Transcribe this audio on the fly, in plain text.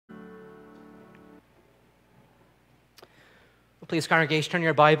Please, congregation, turn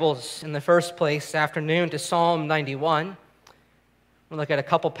your Bibles in the first place this afternoon to Psalm 91. We'll look at a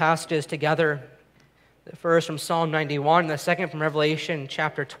couple passages together. The first from Psalm 91 and the second from Revelation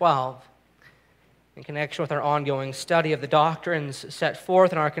chapter 12. In connection with our ongoing study of the doctrines set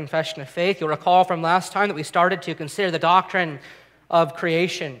forth in our confession of faith, you'll recall from last time that we started to consider the doctrine of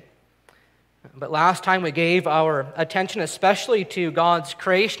creation. But last time we gave our attention especially to God's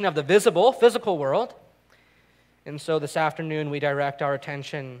creation of the visible, physical world. And so this afternoon we direct our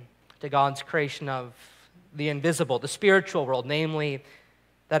attention to God's creation of the invisible, the spiritual world, namely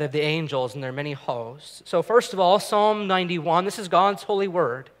that of the angels and their many hosts. So first of all, Psalm 91, this is God's holy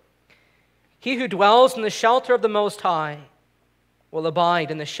word. He who dwells in the shelter of the Most High will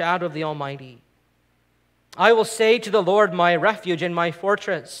abide in the shadow of the Almighty. I will say to the Lord, my refuge and my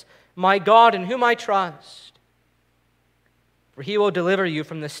fortress, my God in whom I trust. For he will deliver you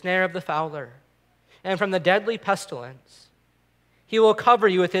from the snare of the fowler and from the deadly pestilence. He will cover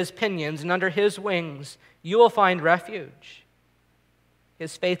you with his pinions, and under his wings you will find refuge.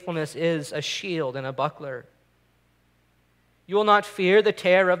 His faithfulness is a shield and a buckler. You will not fear the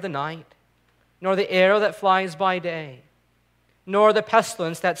terror of the night, nor the arrow that flies by day, nor the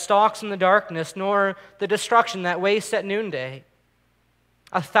pestilence that stalks in the darkness, nor the destruction that wastes at noonday.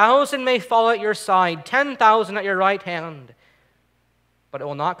 1,000 may fall at your side, 10,000 at your right hand, but it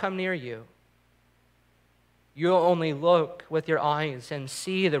will not come near you. You'll only look with your eyes and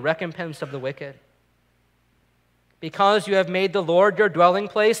see the recompense of the wicked. Because you have made the Lord your dwelling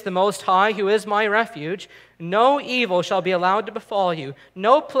place, the Most High, who is my refuge, no evil shall be allowed to befall you,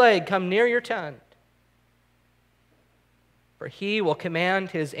 no plague come near your tent. For he will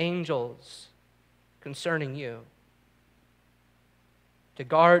command his angels concerning you to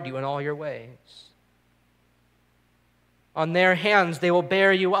guard you in all your ways. On their hands they will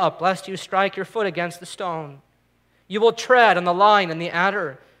bear you up, lest you strike your foot against the stone. You will tread on the lion and the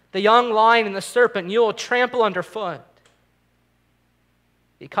adder, the young lion and the serpent, you will trample underfoot.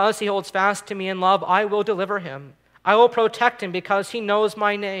 Because he holds fast to me in love, I will deliver him. I will protect him because he knows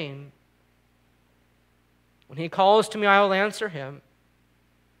my name. When he calls to me, I will answer him.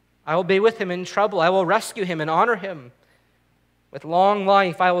 I will be with him in trouble. I will rescue him and honor him. With long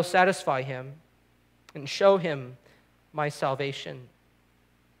life I will satisfy him and show him my salvation.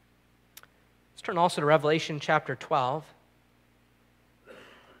 Let's turn also to Revelation chapter 12.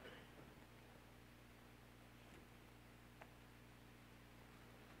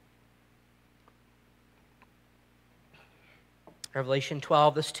 Revelation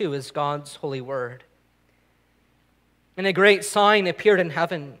 12, this too is God's holy word. And a great sign appeared in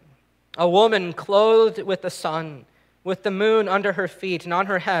heaven, a woman clothed with the sun, with the moon under her feet, and on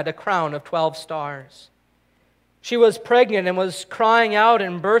her head a crown of 12 stars. She was pregnant and was crying out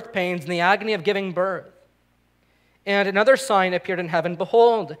in birth pains in the agony of giving birth. And another sign appeared in heaven.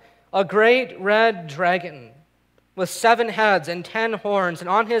 Behold, a great red dragon with 7 heads and 10 horns, and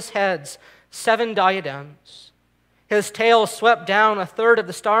on his heads 7 diadems. His tail swept down 1/3 of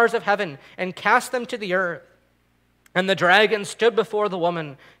the stars of heaven and cast them to the earth. And the dragon stood before the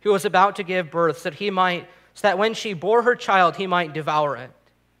woman who was about to give birth, so that when she bore her child, he might devour it.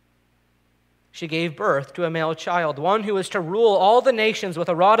 She gave birth to a male child, one who was to rule all the nations with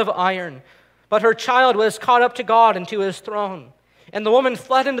a rod of iron. But her child was caught up to God and to his throne. And the woman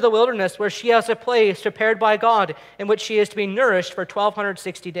fled into the wilderness, where she has a place prepared by God, in which she is to be nourished for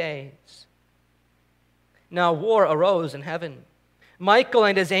 1,260 days. Now war arose in heaven. Michael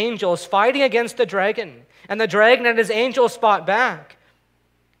and his angels fighting against the dragon. And the dragon and his angels fought back.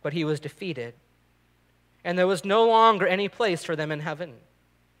 But he was defeated. And there was no longer any place for them in heaven.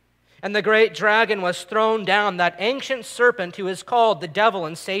 And the great dragon was thrown down, that ancient serpent who is called the devil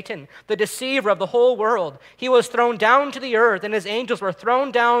and Satan, the deceiver of the whole world. He was thrown down to the earth, and his angels were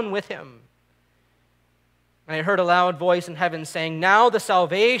thrown down with him. And I heard a loud voice in heaven saying, Now the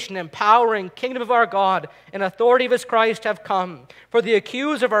salvation and power and kingdom of our God and authority of his Christ have come. For the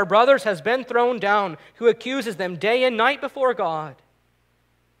accuser of our brothers has been thrown down, who accuses them day and night before God.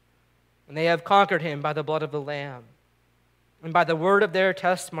 And they have conquered him by the blood of the Lamb, and by the word of their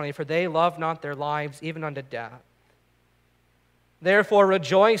testimony, for they love not their lives even unto death. Therefore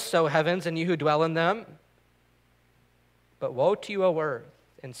rejoice, O heavens, and you who dwell in them. But woe to you, O earth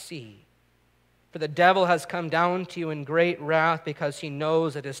and sea, for the devil has come down to you in great wrath, because he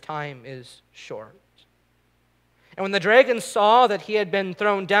knows that his time is short. And when the dragon saw that he had been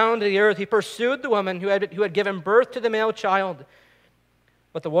thrown down to the earth, he pursued the woman who had given birth to the male child.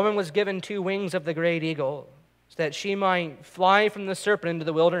 But the woman was given 2 wings of the great eagle, so that she might fly from the serpent into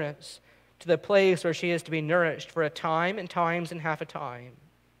the wilderness, to the place where she is to be nourished for a time and times and half a time.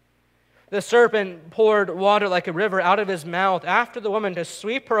 The serpent poured water like a river out of his mouth after the woman to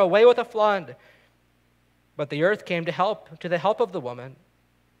sweep her away with a flood. But the earth came to the help of the woman.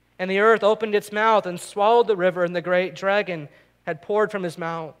 And the earth opened its mouth and swallowed the river, and the great dragon had poured from his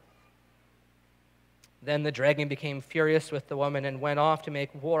mouth. Then the dragon became furious with the woman and went off to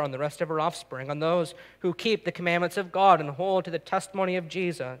make war on the rest of her offspring, on those who keep the commandments of God and hold to the testimony of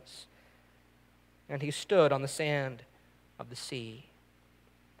Jesus. And he stood on the sand of the sea.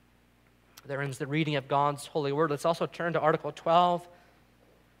 There ends the reading of God's holy word. Let's also turn to Article 12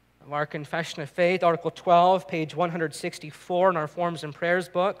 of our Confession of Faith. Article 12, page 164 in our Forms and Prayers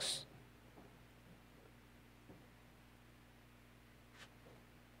books.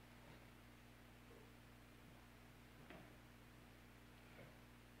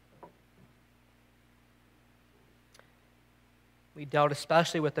 We dealt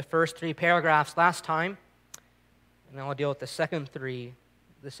especially with the first three paragraphs last time, and I'll deal with the second three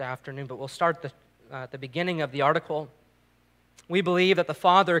this afternoon, but we'll start at the beginning of the article. We believe that the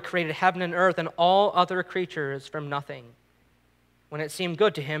Father created heaven and earth and all other creatures from nothing, when it seemed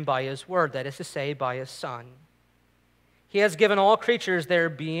good to him by his word, that is to say, by his Son. He has given all creatures their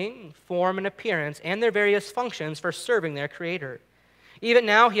being, form, and appearance, and their various functions for serving their Creator. Even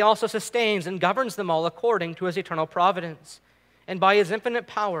now he also sustains and governs them all according to his eternal providence, and by his infinite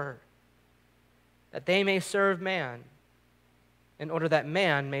power, that they may serve man, in order that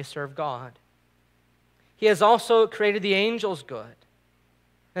man may serve God. He has also created the angels good,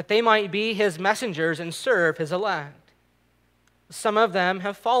 that they might be his messengers and serve his elect. Some of them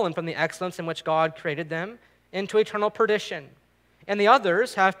have fallen from the excellence in which God created them into eternal perdition, and the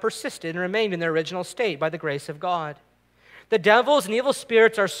others have persisted and remained in their original state by the grace of God. The devils and evil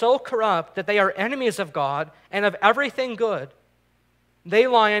spirits are so corrupt that they are enemies of God and of everything good. They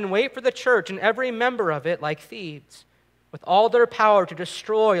lie in wait for the church and every member of it like thieves, with all their power to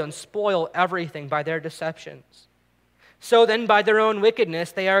destroy and spoil everything by their deceptions. So then, by their own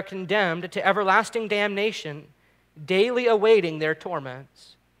wickedness, they are condemned to everlasting damnation, daily awaiting their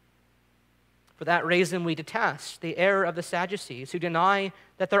torments. For that reason, we detest the error of the Sadducees, who deny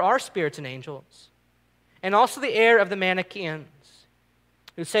that there are spirits and angels, and also the error of the Manichaeans,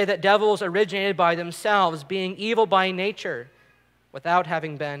 who say that devils originated by themselves, being evil by nature, without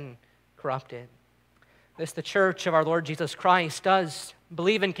having been corrupted. This the church of our Lord Jesus Christ does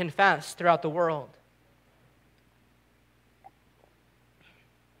believe and confess throughout the world.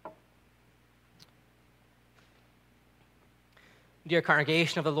 Dear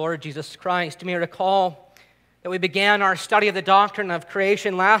congregation of the Lord Jesus Christ, you may recall that we began our study of the doctrine of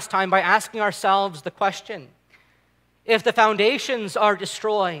creation last time by asking ourselves the question, if the foundations are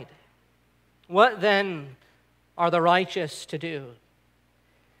destroyed, what then are the righteous to do?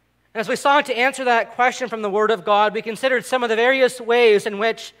 And as we sought to answer that question from the Word of God, we considered some of the various ways in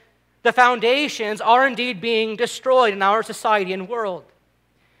which the foundations are indeed being destroyed in our society and world.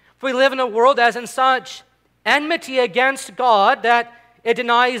 For we live in a world that is in such enmity against God that it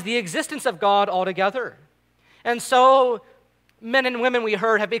denies the existence of God altogether. And so men and women, we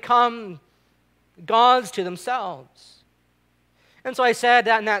heard, have become gods to themselves. And so I said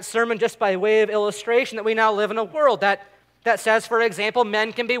that in that sermon just by way of illustration that we now live in a world that says, for example,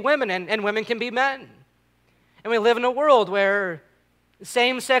 men can be women and women can be men. And we live in a world where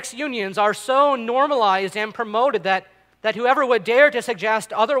same-sex unions are so normalized and promoted that whoever would dare to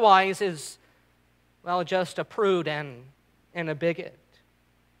suggest otherwise is, well, just a prude and a bigot.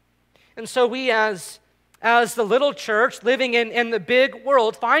 And so we as the little church living in the big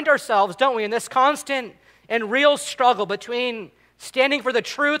world find ourselves, don't we, in this constant and real struggle between standing for the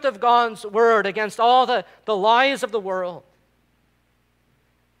truth of God's word against all the lies of the world.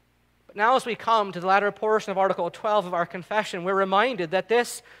 But now as we come to the latter portion of Article 12 of our confession, we're reminded that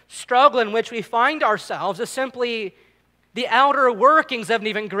this struggle in which we find ourselves is simply the outer workings of an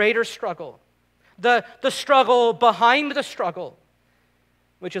even greater struggle. The struggle behind the struggle,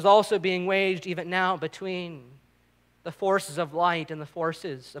 which is also being waged even now between the forces of light and the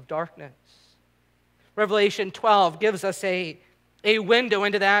forces of darkness. Revelation 12 gives us a window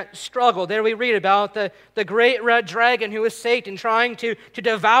into that struggle. There we read about the great red dragon who is Satan trying to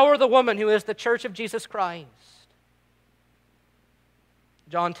devour the woman who is the church of Jesus Christ.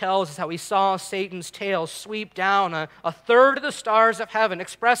 John tells us how he saw Satan's tail sweep down a third of the stars of heaven,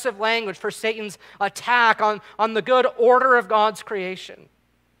 expressive language for Satan's attack on the good order of God's creation.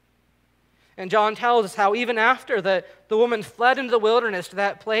 And John tells us how even after the woman fled into the wilderness to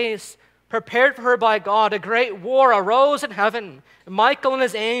that place prepared for her by God, a great war arose in heaven, Michael and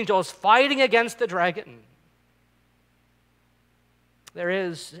his angels fighting against the dragon. There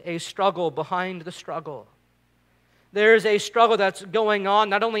is a struggle behind the struggle. There is a struggle that's going on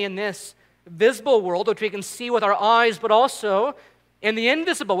not only in this visible world, which we can see with our eyes, but also in the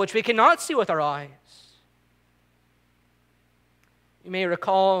invisible, which we cannot see with our eyes. You may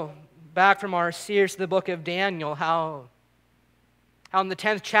recall back from our series, the book of Daniel, how in the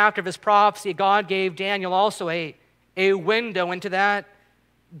 10th chapter of his prophecy, God gave Daniel also a window into that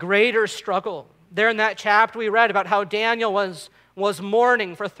greater struggle. There in that chapter, we read about how Daniel was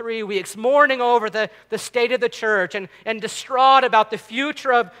mourning for 3 weeks, mourning over the state of the church and distraught about the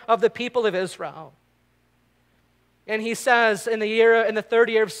future of the people of Israel. And he says, in the 3rd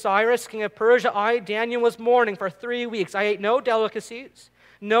year of Cyrus, king of Persia, I, Daniel, was mourning for 3 weeks. I ate no delicacies,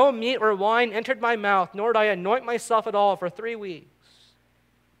 no meat or wine entered my mouth, nor did I anoint myself at all for 3 weeks.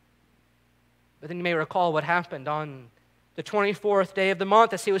 But then you may recall what happened on the 24th day of the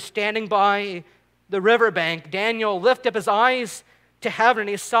month as he was standing by the riverbank. Daniel lifted up his eyes to heaven and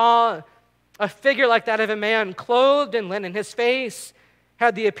he saw a figure like that of a man clothed in linen. His face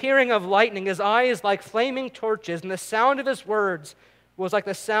had the appearing of lightning, his eyes like flaming torches, and the sound of his words was like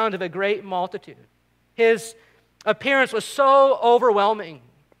the sound of a great multitude. His appearance was so overwhelming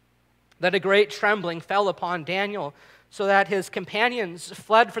that a great trembling fell upon Daniel, so that his companions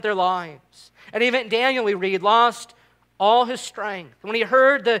fled for their lives. And even Daniel, we read, lost all his strength. When he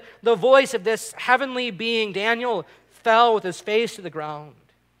heard the voice of this heavenly being, Daniel fell with his face to the ground.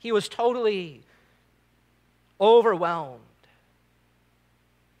 He was totally overwhelmed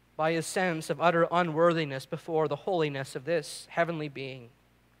by his sense of utter unworthiness before the holiness of this heavenly being.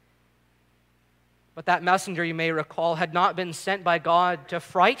 But that messenger, you may recall, had not been sent by God to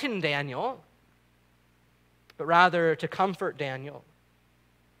frighten Daniel, but rather to comfort Daniel.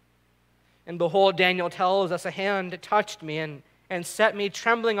 And behold, Daniel tells us, a hand touched me and set me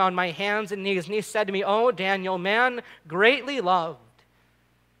trembling on my hands and knees. And he said to me, O Daniel, man greatly loved,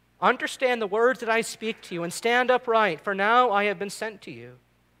 understand the words that I speak to you and stand upright, for now I have been sent to you.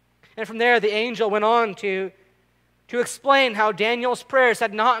 And from there the angel went on to explain how Daniel's prayers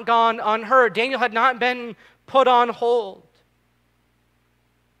had not gone unheard. Daniel had not been put on hold.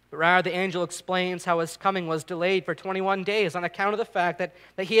 But rather, the angel explains how his coming was delayed for 21 days on account of the fact that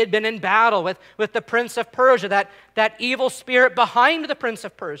he had been in battle with the prince of Persia, that evil spirit behind the prince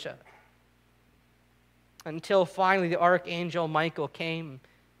of Persia. Until finally the archangel Michael came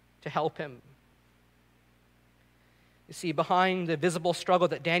to help him. You see, behind the visible struggle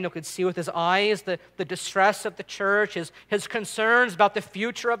that Daniel could see with his eyes, the distress of the church, his concerns about the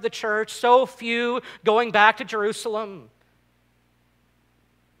future of the church, so few going back to Jerusalem.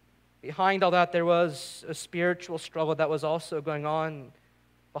 Behind all that, there was a spiritual struggle that was also going on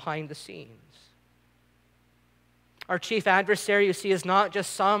behind the scenes. Our chief adversary, you see, is not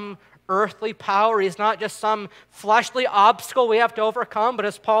just some earthly power. He's not just some fleshly obstacle we have to overcome, but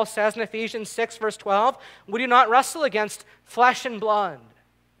as Paul says in Ephesians 6, verse 12, we do not wrestle against flesh and blood,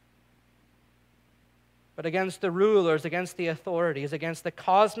 but against the rulers, against the authorities, against the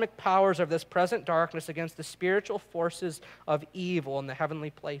cosmic powers of this present darkness, against the spiritual forces of evil in the heavenly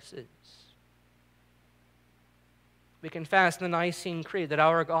places. We confess in the Nicene Creed that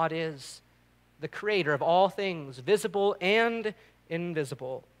our God is the creator of all things, visible and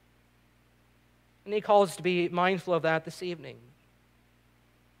invisible. And he calls us to be mindful of that this evening.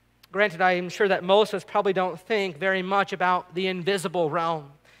 Granted, I am sure that most of us probably don't think very much about the invisible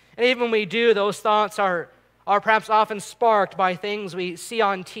realm. And even when we do, those thoughts are perhaps often sparked by things we see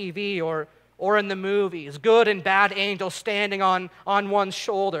on TV or in the movies, good and bad angels standing on one's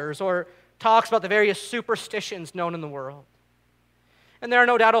shoulders, or talks about the various superstitions known in the world. And there are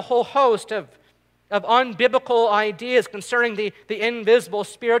no doubt a whole host of unbiblical ideas concerning the invisible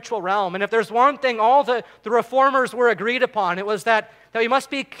spiritual realm. And if there's one thing all the reformers were agreed upon, it was that we must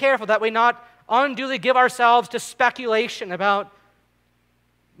be careful that we not unduly give ourselves to speculation about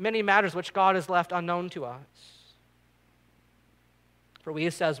many matters which God has left unknown to us. For we,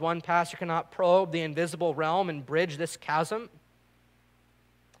 says one pastor, cannot probe the invisible realm and bridge this chasm,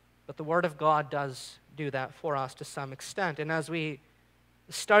 but the Word of God does do that for us to some extent. And as we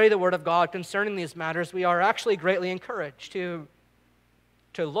study the Word of God concerning these matters, we are actually greatly encouraged to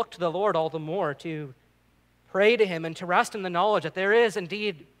look to the Lord all the more, to pray to Him, and to rest in the knowledge that there is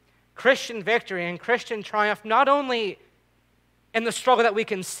indeed Christian victory and Christian triumph, not only in the struggle that we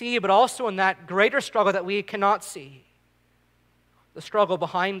can see, but also in that greater struggle that we cannot see. The struggle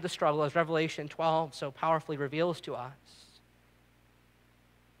behind the struggle, as Revelation 12 so powerfully reveals to us.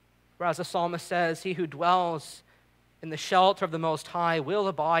 For as the psalmist says, he who dwells in the shelter of the Most High will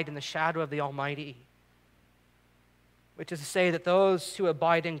abide in the shadow of the Almighty. Which is to say that those who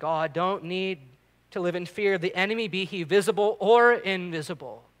abide in God don't need to live in fear of the enemy, be he visible or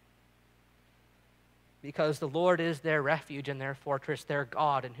invisible. because the Lord is their refuge and their fortress, their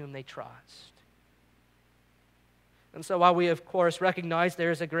God in whom they trust. And so while we, of course, recognize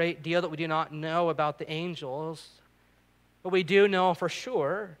there is a great deal that we do not know about the angels, what we do know for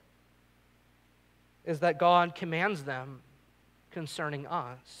sure is that God commands them concerning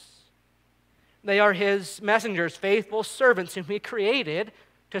us. They are his messengers, faithful servants whom he created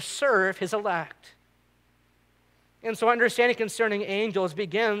to serve his elect. And so understanding concerning angels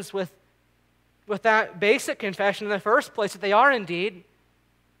begins with that basic confession in the first place, that they are indeed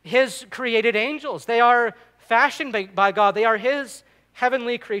his created angels. They are fashioned by God. They are his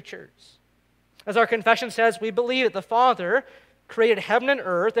heavenly creatures. As our confession says, we believe that the Father created heaven and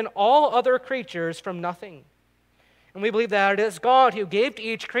earth and all other creatures from nothing. And we believe that it is God who gave to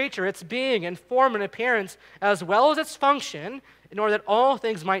each creature its being and form and appearance, as well as its function, in order that all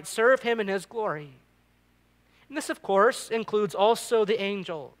things might serve him in his glory. And this, of course, includes also the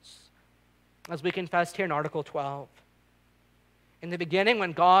angels, as we confessed here in Article 12. In the beginning,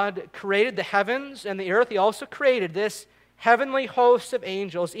 when God created the heavens and the earth, he also created this heavenly host of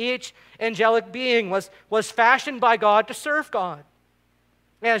angels. Each angelic being was fashioned by God to serve God.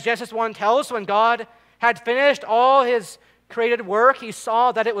 As Genesis 1 tells, when God had finished all his created work, he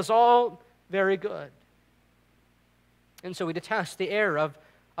saw that it was all very good. And so we detest the error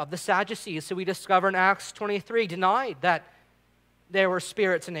of the Sadducees, who we discover in Acts 23 denied that there were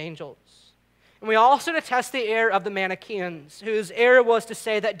spirits and angels. And we also detest the error of the Manichaeans, whose error was to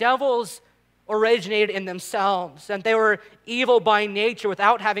say that devils originated in themselves, and they were evil by nature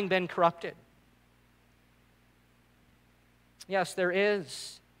without having been corrupted. Yes, there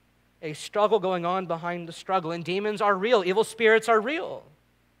is a struggle going on behind the struggle, and demons are real, evil spirits are real.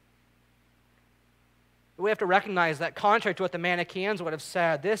 But we have to recognize that, contrary to what the Manichaeans would have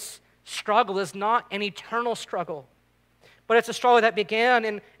said, this struggle is not an eternal struggle, but it's a struggle that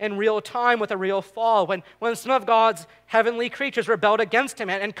began in real time with a real fall, when some of God's heavenly creatures rebelled against him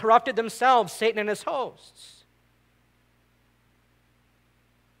and corrupted themselves, Satan and his hosts.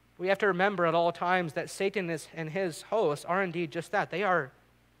 We have to remember at all times that Satan and his hosts are indeed just that. They are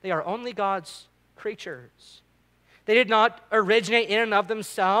only God's creatures. They did not originate in and of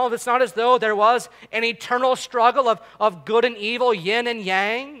themselves. It's not as though there was an eternal struggle of good and evil, yin and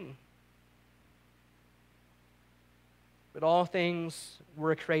yang. But all things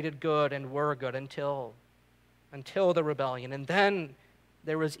were created good and were good until the rebellion. And then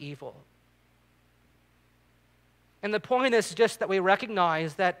there was evil. And the point is just that we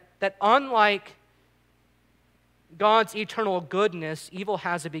recognize that unlike God's eternal goodness, evil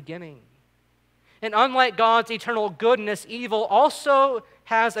has a beginning. And unlike God's eternal goodness, evil also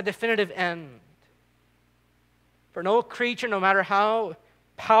has a definitive end. For no creature, no matter how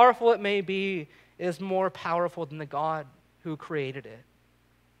powerful it may be, is more powerful than the God who created it.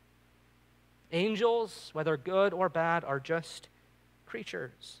 Angels, whether good or bad, are just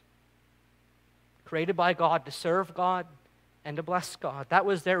creatures created by God to serve God and to bless God. That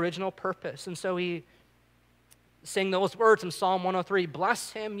was their original purpose. And so we sing those words in Psalm 103,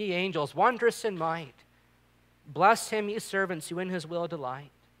 "Bless him, ye angels, wondrous in might. Bless him, ye servants, who in his will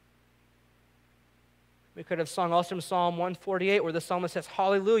delight." We could have sung also from Psalm 148, where the psalmist says,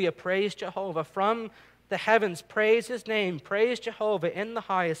 "Hallelujah, praise Jehovah. From the heavens, praise his name. Praise Jehovah in the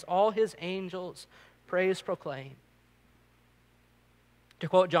highest. All his angels praise proclaim." To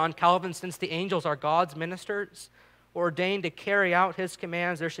quote John Calvin, since the angels are God's ministers, ordained to carry out his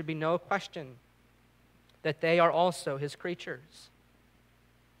commands, there should be no question that they are also his creatures.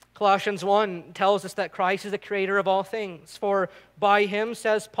 Colossians 1 tells us that Christ is the creator of all things. For by him,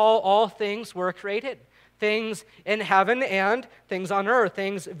 says Paul, all things were created. Things in heaven and things on earth,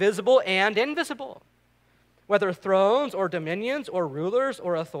 things visible and invisible. Whether thrones or dominions or rulers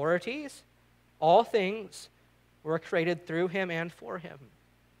or authorities, all things were created through him and for him.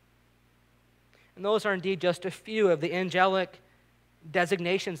 And those are indeed just a few of the angelic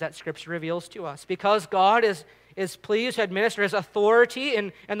designations that Scripture reveals to us. Because God is pleased to administer his authority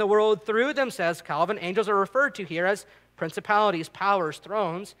in the world through them, says Calvin, angels are referred to here as principalities, powers,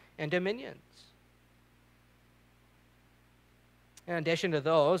 thrones, and dominions. In addition to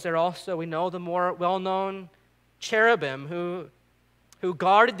those, there are also, we know, the more well-known cherubim who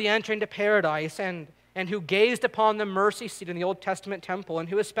guarded the entry into paradise and who gazed upon the mercy seat in the Old Testament temple, and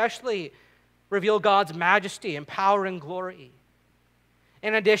who especially reveal God's majesty and power and glory.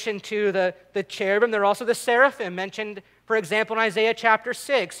 In addition to the cherubim, there are also the seraphim mentioned, for example, in Isaiah chapter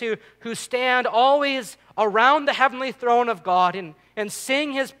 6, who stand always around the heavenly throne of God and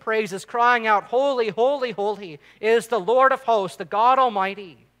sing his praises, crying out, "Holy, holy, holy is the Lord of hosts, the God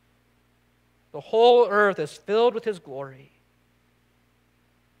Almighty. The whole earth is filled with his glory."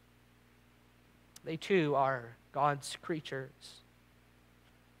 They too are God's creatures.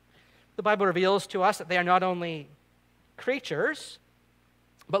 The Bible reveals to us that they are not only creatures,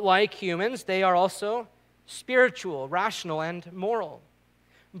 but like humans, they are also spiritual, rational, and moral.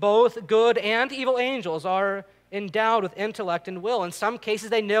 Both good and evil angels are endowed with intellect and will. In some cases,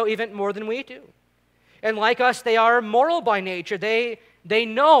 they know even more than we do. And like us, they are moral by nature. They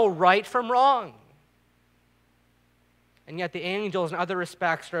know right from wrong. And yet the angels in other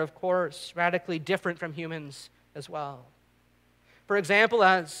respects are, of course, radically different from humans as well. For example,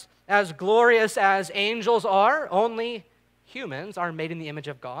 as glorious as angels are, only humans are made in the image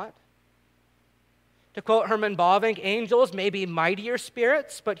of God. To quote Herman Bavinck, angels may be mightier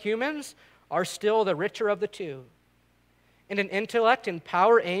spirits, but humans are still the richer of the two. And in intellect and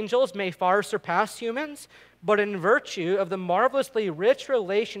power, angels may far surpass humans, but in virtue of the marvelously rich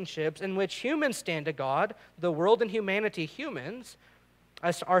relationships in which humans stand to God, the world and humanity, humans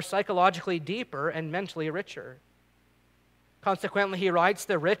are psychologically deeper and mentally richer. Consequently, he writes,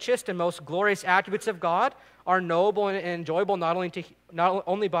 the richest and most glorious attributes of God are noble and enjoyable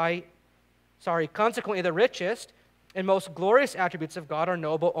consequently, the richest and most glorious attributes of God are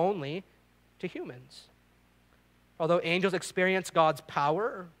noble only to humans. Although angels experience God's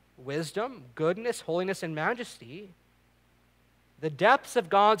power, wisdom, goodness, holiness, and majesty, the depths of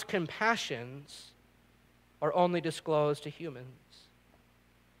God's compassions are only disclosed to humans.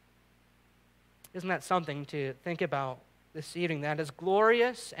 Isn't that something to think about this evening? That as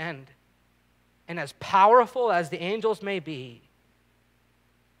glorious and as powerful as the angels may be,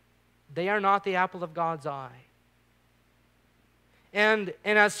 they are not the apple of God's eye. And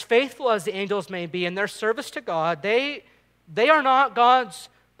as faithful as the angels may be in their service to God, they are not God's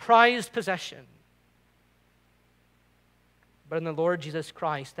prized possession. But in the Lord Jesus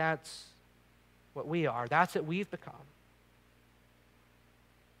Christ, that's what we are. That's what we've become.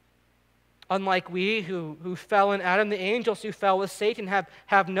 Unlike we who fell in Adam, the angels who fell with Satan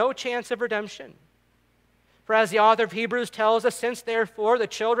have no chance of redemption. For as the author of Hebrews tells us, since therefore the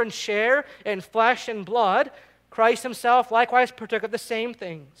children share in flesh and blood, Christ himself likewise partook of the same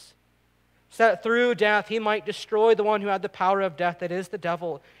things, so that through death he might destroy the one who had the power of death, that is, the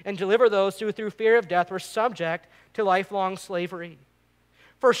devil, and deliver those who through fear of death were subject to lifelong slavery.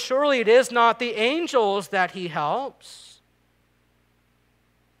 For surely it is not the angels that he helps,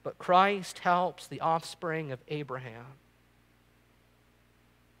 but Christ helps the offspring of Abraham.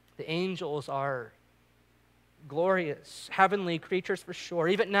 The angels are glorious, heavenly creatures for sure.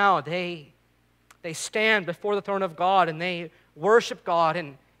 Even now, they stand before the throne of God and they worship God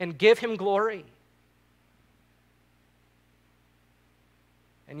and give him glory.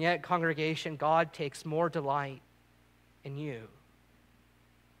 And yet, congregation, God takes more delight in you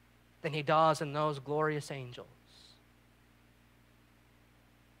than he does in those glorious angels.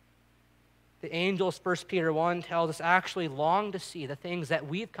 The angels, 1 Peter 1 tells us, actually long to see the things that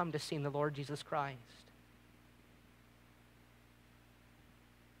we've come to see in the Lord Jesus Christ.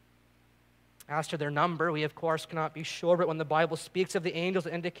 As to their number, we of course cannot be sure, but when the Bible speaks of the angels,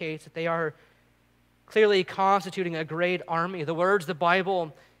 it indicates that they are clearly constituting a great army. The words the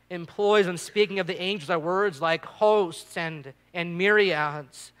Bible employs when speaking of the angels are words like hosts and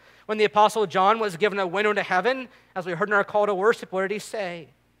myriads. When the Apostle John was given a window into heaven, as we heard in our call to worship, what did he say?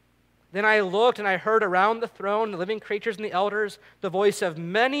 Then I looked and I heard around the throne, the living creatures and the elders, the voice of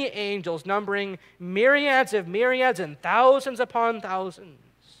many angels, numbering myriads of myriads and thousands upon thousands.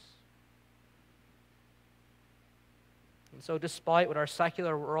 And so despite what our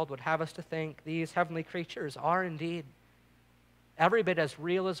secular world would have us to think, these heavenly creatures are indeed every bit as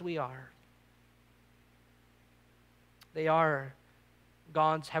real as we are. They are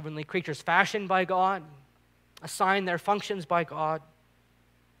God's heavenly creatures, fashioned by God, assigned their functions by God.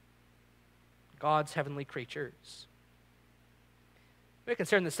 God's heavenly creatures. We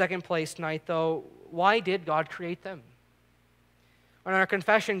consider in the second place tonight, though, why did God create them? And our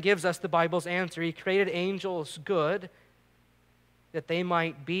confession gives us the Bible's answer. He created angels good, that they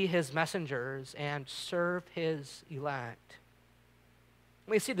might be his messengers and serve his elect.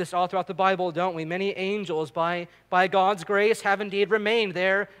 We see this all throughout the Bible, don't we? Many angels, by God's grace, have indeed remained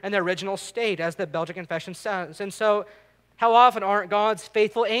there in their original state, as the Belgic Confession says. And so, how often aren't God's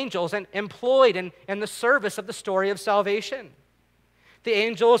faithful angels employed in the service of the story of salvation? The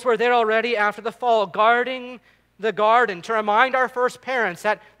angels were there already after the fall, guarding the garden to remind our first parents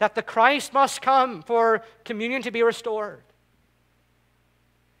that the Christ must come for communion to be restored.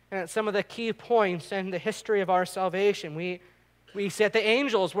 And at some of the key points in the history of our salvation, we see that the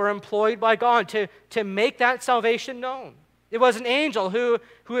angels were employed by God to make that salvation known. It was an angel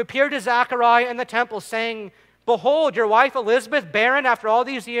who appeared to Zechariah in the temple saying, behold, your wife Elizabeth, barren after all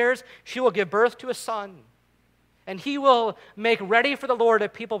these years, she will give birth to a son. And he will make ready for the Lord a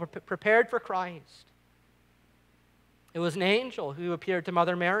people prepared for Christ. It was an angel who appeared to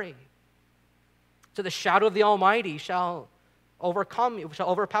Mother Mary. So the shadow of the Almighty shall overcome you, shall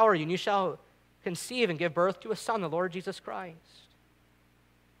overpower you, and you shall conceive and give birth to a son, the Lord Jesus Christ.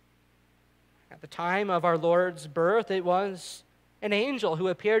 At the time of our Lord's birth, it was an angel who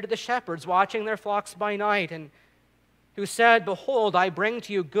appeared to the shepherds watching their flocks by night and who said, behold, I bring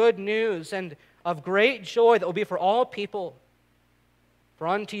to you good news and of great joy that will be for all people. For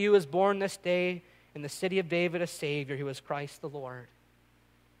unto you is born this day in the city of David a Savior, who is Christ the Lord.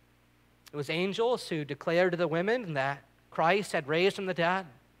 It was angels who declared to the women that Christ had raised from the dead.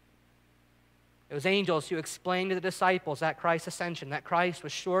 It was angels who explained to the disciples at Christ's ascension that Christ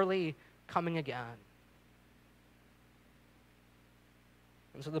was surely coming again.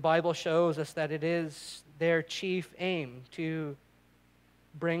 And so the Bible shows us that it is their chief aim to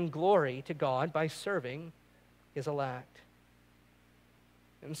bring glory to God by serving his elect.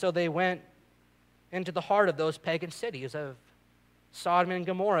 And so they went into the heart of those pagan cities of Sodom and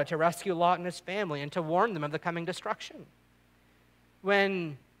Gomorrah to rescue Lot and his family and to warn them of the coming destruction.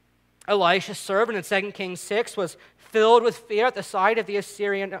 When Elisha's servant in 2 Kings 6 was filled with fear at the sight of the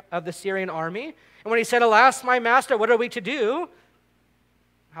Syrian army, and when he said, alas, my master, what are we to do?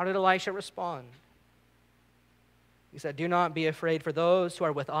 How did Elisha respond? He said, do not be afraid, for those who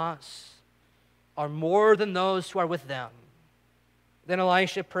are with us are more than those who are with them. Then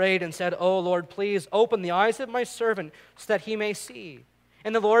Elisha prayed and said, O Lord, please open the eyes of my servant so that he may see.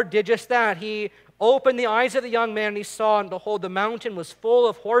 And the Lord did just that. He opened the eyes of the young man, and he saw, and behold, the mountain was full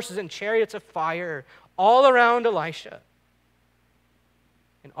of horses and chariots of fire all around Elisha.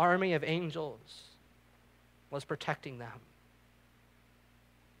 An army of angels was protecting them.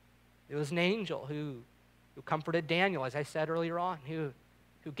 It was an angel who comforted Daniel, as I said earlier on, who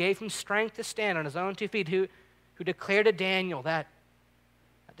gave him strength to stand on his own 2 feet, who declared to Daniel that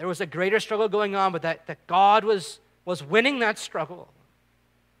there was a greater struggle going on, but that God was winning that struggle.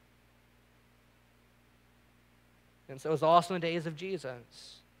 And so it was also in the days of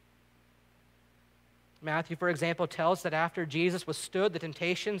Jesus. Matthew, for example, tells that after Jesus withstood the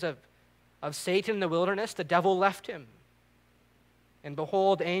temptations of Satan in the wilderness, the devil left him. And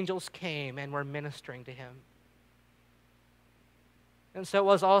behold, angels came and were ministering to him. And so it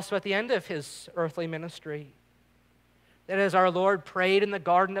was also at the end of his earthly ministry that as our Lord prayed in the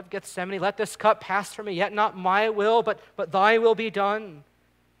Garden of Gethsemane, let this cup pass from me, yet not my will, but thy will be done.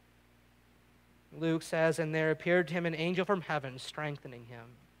 Luke says, and there appeared to him an angel from heaven, strengthening him.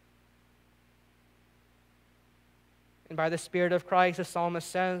 And by the Spirit of Christ, the psalmist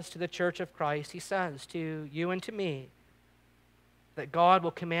says to the church of Christ, he says to you and to me, that God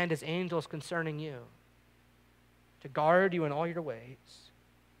will command his angels concerning you to guard you in all your ways.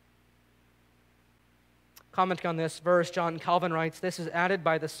 Commenting on this verse, John Calvin writes, this is added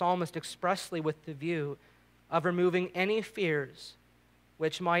by the psalmist expressly with the view of removing any fears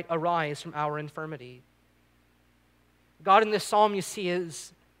which might arise from our infirmity. God in this psalm, you see,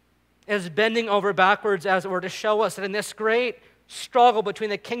 is bending over backwards, as it were, to show us that in this great struggle between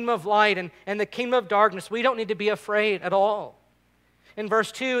the kingdom of light and the kingdom of darkness, we don't need to be afraid at all. In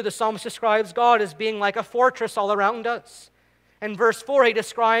verse 2, the psalmist describes God as being like a fortress all around us. In verse 4, he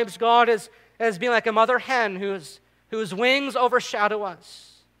describes God as being like a mother hen whose wings overshadow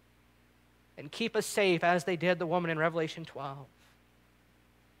us and keep us safe, as they did the woman in Revelation 12.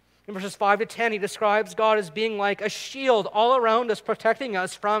 In verses 5 to 10, he describes God as being like a shield all around us, protecting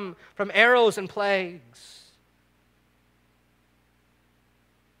us from arrows and plagues.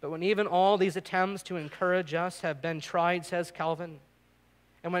 But when even all these attempts to encourage us have been tried, says Calvin,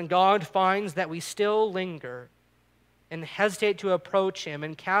 and when God finds that we still linger and hesitate to approach him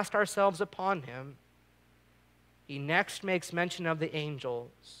and cast ourselves upon him, he next makes mention of the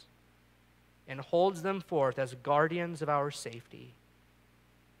angels and holds them forth as guardians of our safety.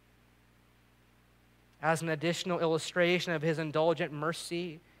 As an additional illustration of his indulgent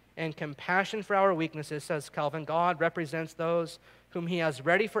mercy and compassion for our weaknesses, says Calvin, God represents those whom he has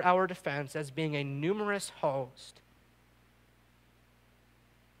ready for our defense as being a numerous host.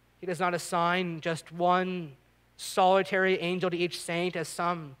 He does not assign just one solitary angel to each saint, as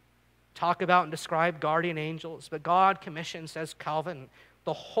some talk about and describe guardian angels, but God commissions, says Calvin,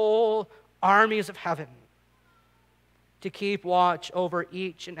 the whole armies of heaven to keep watch over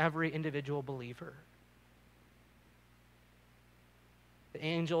each and every individual believer. The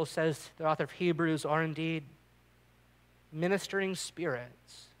angels, says the author of Hebrews, are indeed ministering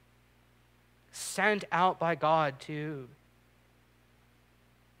spirits sent out by God to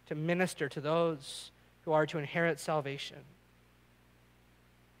minister to those who are to inherit salvation.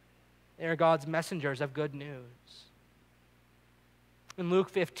 They are God's messengers of good news. In Luke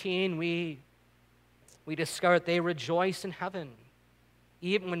 15, we discover that they rejoice in heaven,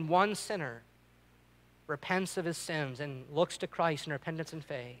 even when one sinner repents of his sins and looks to Christ in repentance and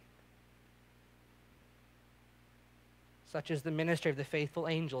faith. Such is the ministry of the faithful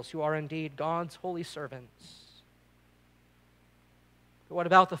angels, who are indeed God's holy servants. But what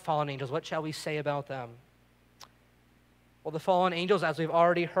about the fallen angels? What shall we say about them? Well, the fallen angels, as we've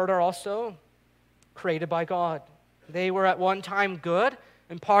already heard, are also created by God. They were at one time good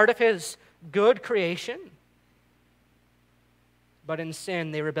and part of his good creation. But in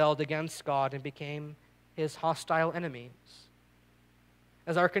sin, they rebelled against God and became his hostile enemies.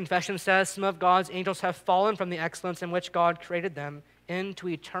 As our confession says, some of God's angels have fallen from the excellence in which God created them into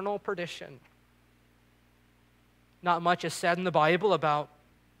eternal perdition. Not much is said in the Bible about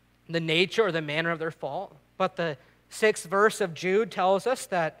the nature or the manner of their fall, but the 6th verse of Jude tells us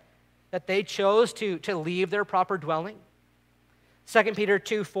that they chose to leave their proper dwelling. 2 Peter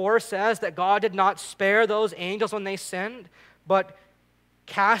 2:4 says that God did not spare those angels when they sinned, but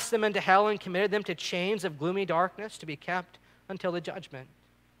cast them into hell and committed them to chains of gloomy darkness to be kept until the judgment.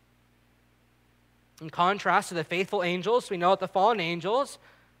 In contrast to the faithful angels, we know that the fallen angels,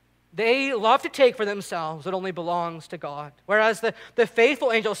 they love to take for themselves what only belongs to God. Whereas the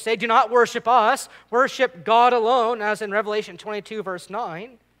faithful angels say, do not worship us, worship God alone, as in Revelation 22, verse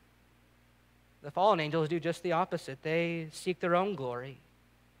 9. The fallen angels do just the opposite. They seek their own glory.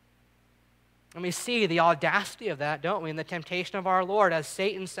 And we see the audacity of that, don't we, in the temptation of our Lord, as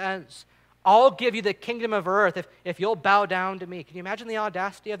Satan says, I'll give you the kingdom of earth if you'll bow down to me. Can you imagine the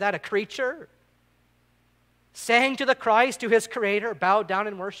audacity of that? A creature saying to the Christ, to his Creator, bow down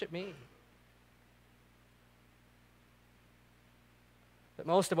and worship me. But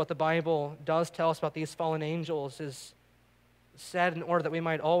most of what the Bible does tell us about these fallen angels is said in order that we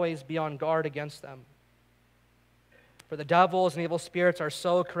might always be on guard against them. For the devils and evil spirits are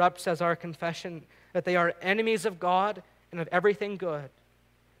so corrupt, says our confession, that they are enemies of God and of everything good.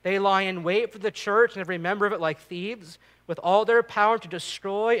 They lie in wait for the church and every member of it like thieves, with all their power to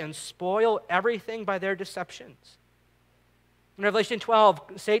destroy and spoil everything by their deceptions. In Revelation 12,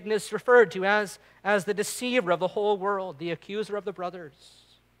 Satan is referred to as the deceiver of the whole world, the accuser of the brothers.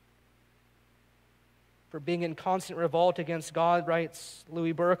 For being in constant revolt against God, writes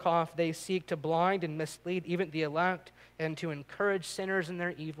Louis Burkhoff, they seek to blind and mislead even the elect and to encourage sinners in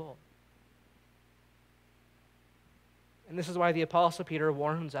their evil. And this is why the Apostle Peter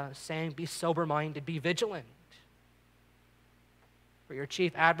warns us, saying, be sober-minded, be vigilant. For your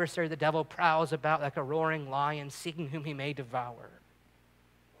chief adversary, the devil, prowls about like a roaring lion, seeking whom he may devour.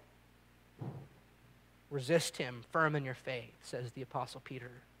 Resist him, firm in your faith, says the Apostle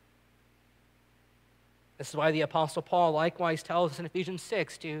Peter. This is why the Apostle Paul likewise tells us in Ephesians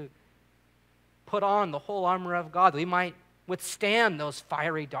 6 to put on the whole armor of God, that we might withstand those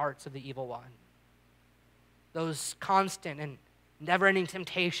fiery darts of the evil one, those constant and never-ending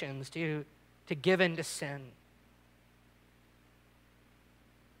temptations to give in to sin.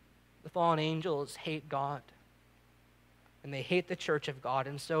 The fallen angels hate God, and they hate the church of God,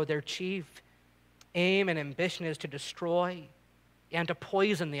 and so their chief aim and ambition is to destroy and to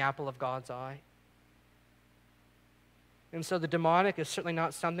poison the apple of God's eye. And so the demonic is certainly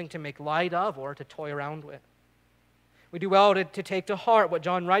not something to make light of or to toy around with. We do well to take to heart what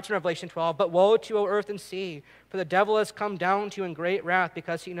John writes in Revelation 12, but woe to you, O earth and sea, for the devil has come down to you in great wrath,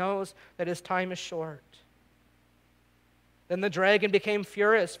 because he knows that his time is short. Then the dragon became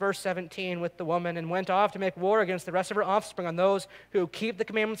furious, verse 17, with the woman, and went off to make war against the rest of her offspring, on those who keep the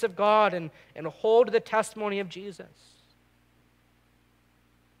commandments of God and hold to the testimony of Jesus.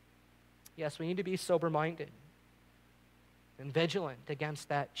 Yes, we need to be sober-minded and vigilant against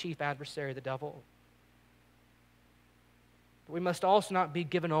that chief adversary, the devil. But we must also not be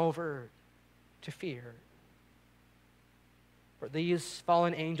given over to fear. For these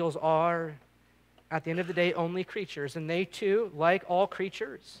fallen angels are, at the end of the day, only creatures, and they too, like all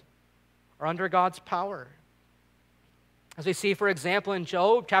creatures, are under God's power. As we see, for example, in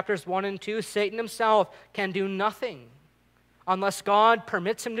Job, chapters 1 and 2, Satan himself can do nothing unless God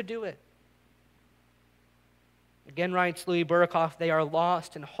permits him to do it. Again, writes Louis Burkhoff, they are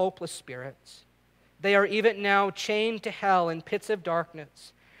lost and hopeless spirits. They are even now chained to hell in pits of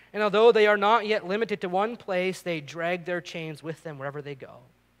darkness. And although they are not yet limited to one place, they drag their chains with them wherever they go.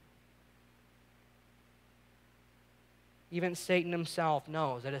 Even Satan himself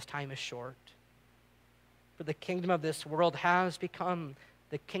knows that his time is short. For the kingdom of this world has become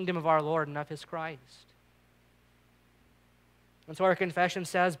the kingdom of our Lord and of his Christ. And so our confession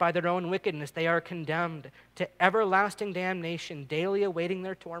says, by their own wickedness, they are condemned to everlasting damnation, daily awaiting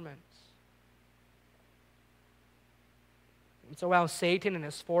their torments. And so while Satan and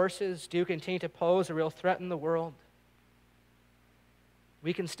his forces do continue to pose a real threat in the world,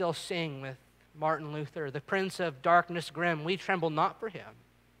 we can still sing with Martin Luther, the Prince of Darkness grim, we tremble not for him.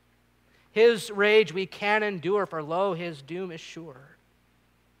 His rage we can endure, for lo, his doom is sure.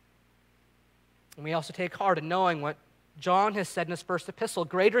 And we also take heart in knowing what John has said in his first epistle,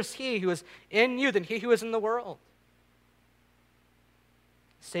 greater is he who is in you than he who is in the world.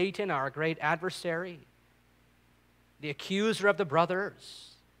 Satan, our great adversary, the accuser of the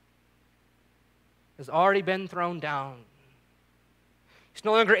brothers, has already been thrown down. He's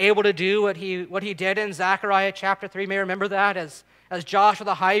no longer able to do what he did in Zechariah chapter 3. You may remember that as Joshua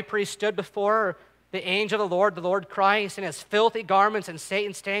the high priest stood before the angel of the Lord Christ, in his filthy garments, and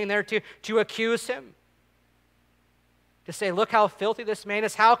Satan standing there to accuse him. To say, look how filthy this man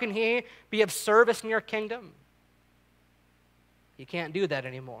is. How can he be of service in your kingdom? He can't do that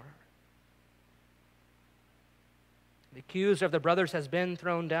anymore. The accuser of the brothers has been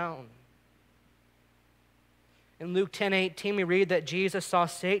thrown down. In Luke 10:18, we read that Jesus saw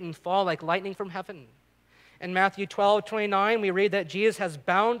Satan fall like lightning from heaven. In Matthew 12:29, we read that Jesus has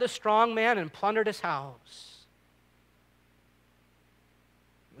bound a strong man and plundered his house.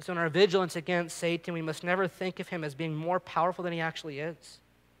 So in our vigilance against Satan, we must never think of him as being more powerful than he actually is,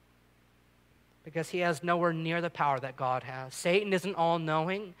 because he has nowhere near the power that God has. Satan isn't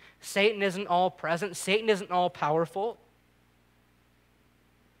all-knowing. Satan isn't all-present. Satan isn't all-powerful.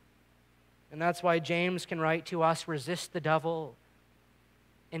 And that's why James can write to us, resist the devil,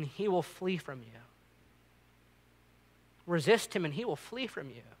 and he will flee from you. Resist him, and he will flee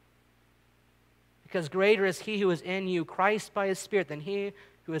from you. Because greater is he who is in you, Christ by his Spirit, than he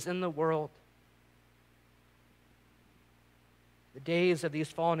who is in the world. The days of these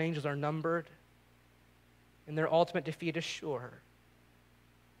fallen angels are numbered, and their ultimate defeat is sure.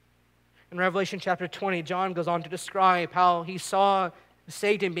 In Revelation chapter 20, John goes on to describe how he saw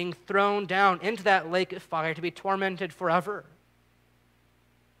Satan being thrown down into that lake of fire to be tormented forever.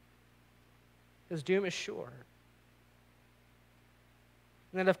 His doom is sure.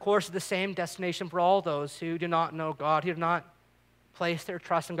 And then, of course, the same destination for all those who do not know God, who do not place their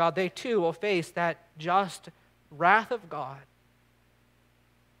trust in God. They too will face that just wrath of God.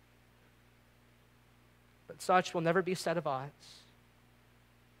 But such will never be said of us.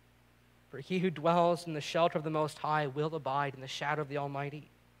 For he who dwells in the shelter of the Most High will abide in the shadow of the Almighty.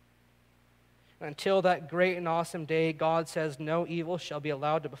 And until that great and awesome day, God says, no evil shall be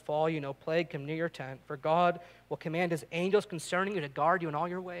allowed to befall you, no plague come near your tent. For God will command his angels concerning you to guard you in all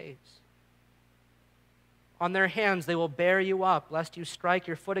your ways. On their hands they will bear you up, lest you strike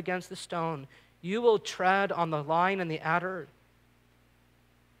your foot against the stone. You will tread on the lion and the adder,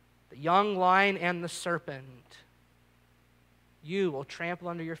 the young lion and the serpent. You will trample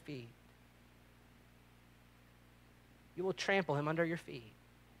under your feet. You will trample him under your feet.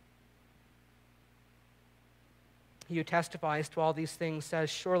 He who testifies to all these things says,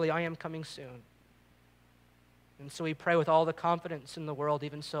 surely I am coming soon. And so we pray with all the confidence in the world,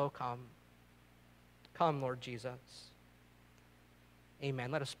 even so come. Come, Lord Jesus.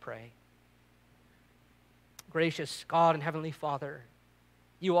 Amen. Let us pray. Gracious God and Heavenly Father,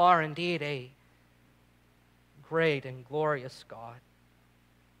 you are indeed a great and glorious God.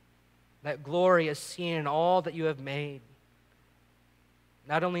 That glory is seen in all that you have made,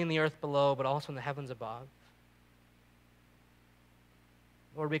 not only in the earth below, but also in the heavens above.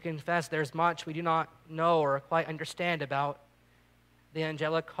 Lord, we confess there's much we do not know or quite understand about the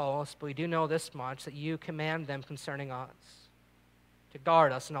angelic host, but we do know this much, that you command them concerning us, to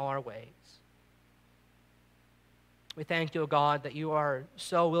guard us in all our ways. We thank you, O God, that you are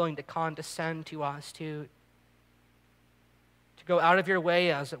so willing to condescend to us, to go out of your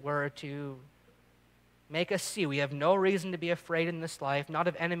way, as it were, to make us see we have no reason to be afraid in this life, not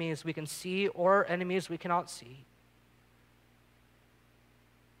of enemies we can see or enemies we cannot see.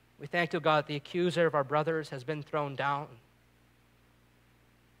 We thank you, God, that the accuser of our brothers has been thrown down,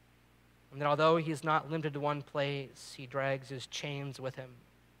 and that although he is not limited to one place, he drags his chains with him,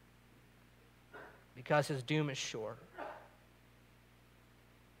 because his doom is sure.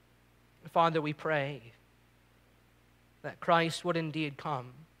 Father, we pray that Christ would indeed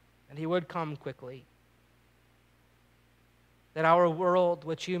come, and he would come quickly. That our world,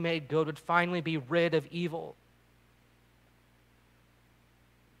 which you made good, would finally be rid of evil.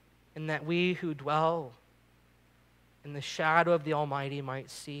 And that we who dwell in the shadow of the Almighty might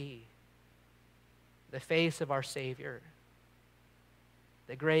see the face of our Savior,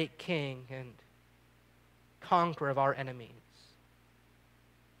 the great King and conqueror of our enemies.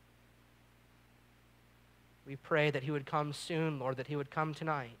 We pray that he would come soon, Lord, that he would come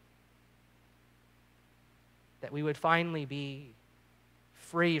tonight, that we would finally be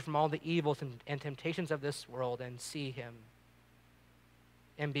free from all the evils and temptations of this world and see him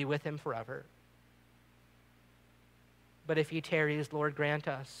and be with him forever. But if he tarries, Lord, grant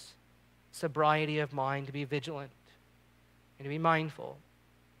us sobriety of mind to be vigilant and to be mindful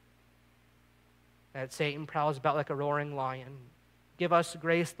that Satan prowls about like a roaring lion. Give us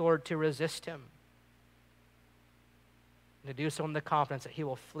grace, Lord, to resist him and to do so in the confidence that he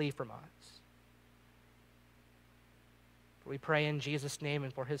will flee from us. We pray in Jesus' name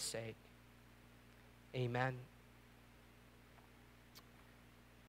and for his sake. Amen.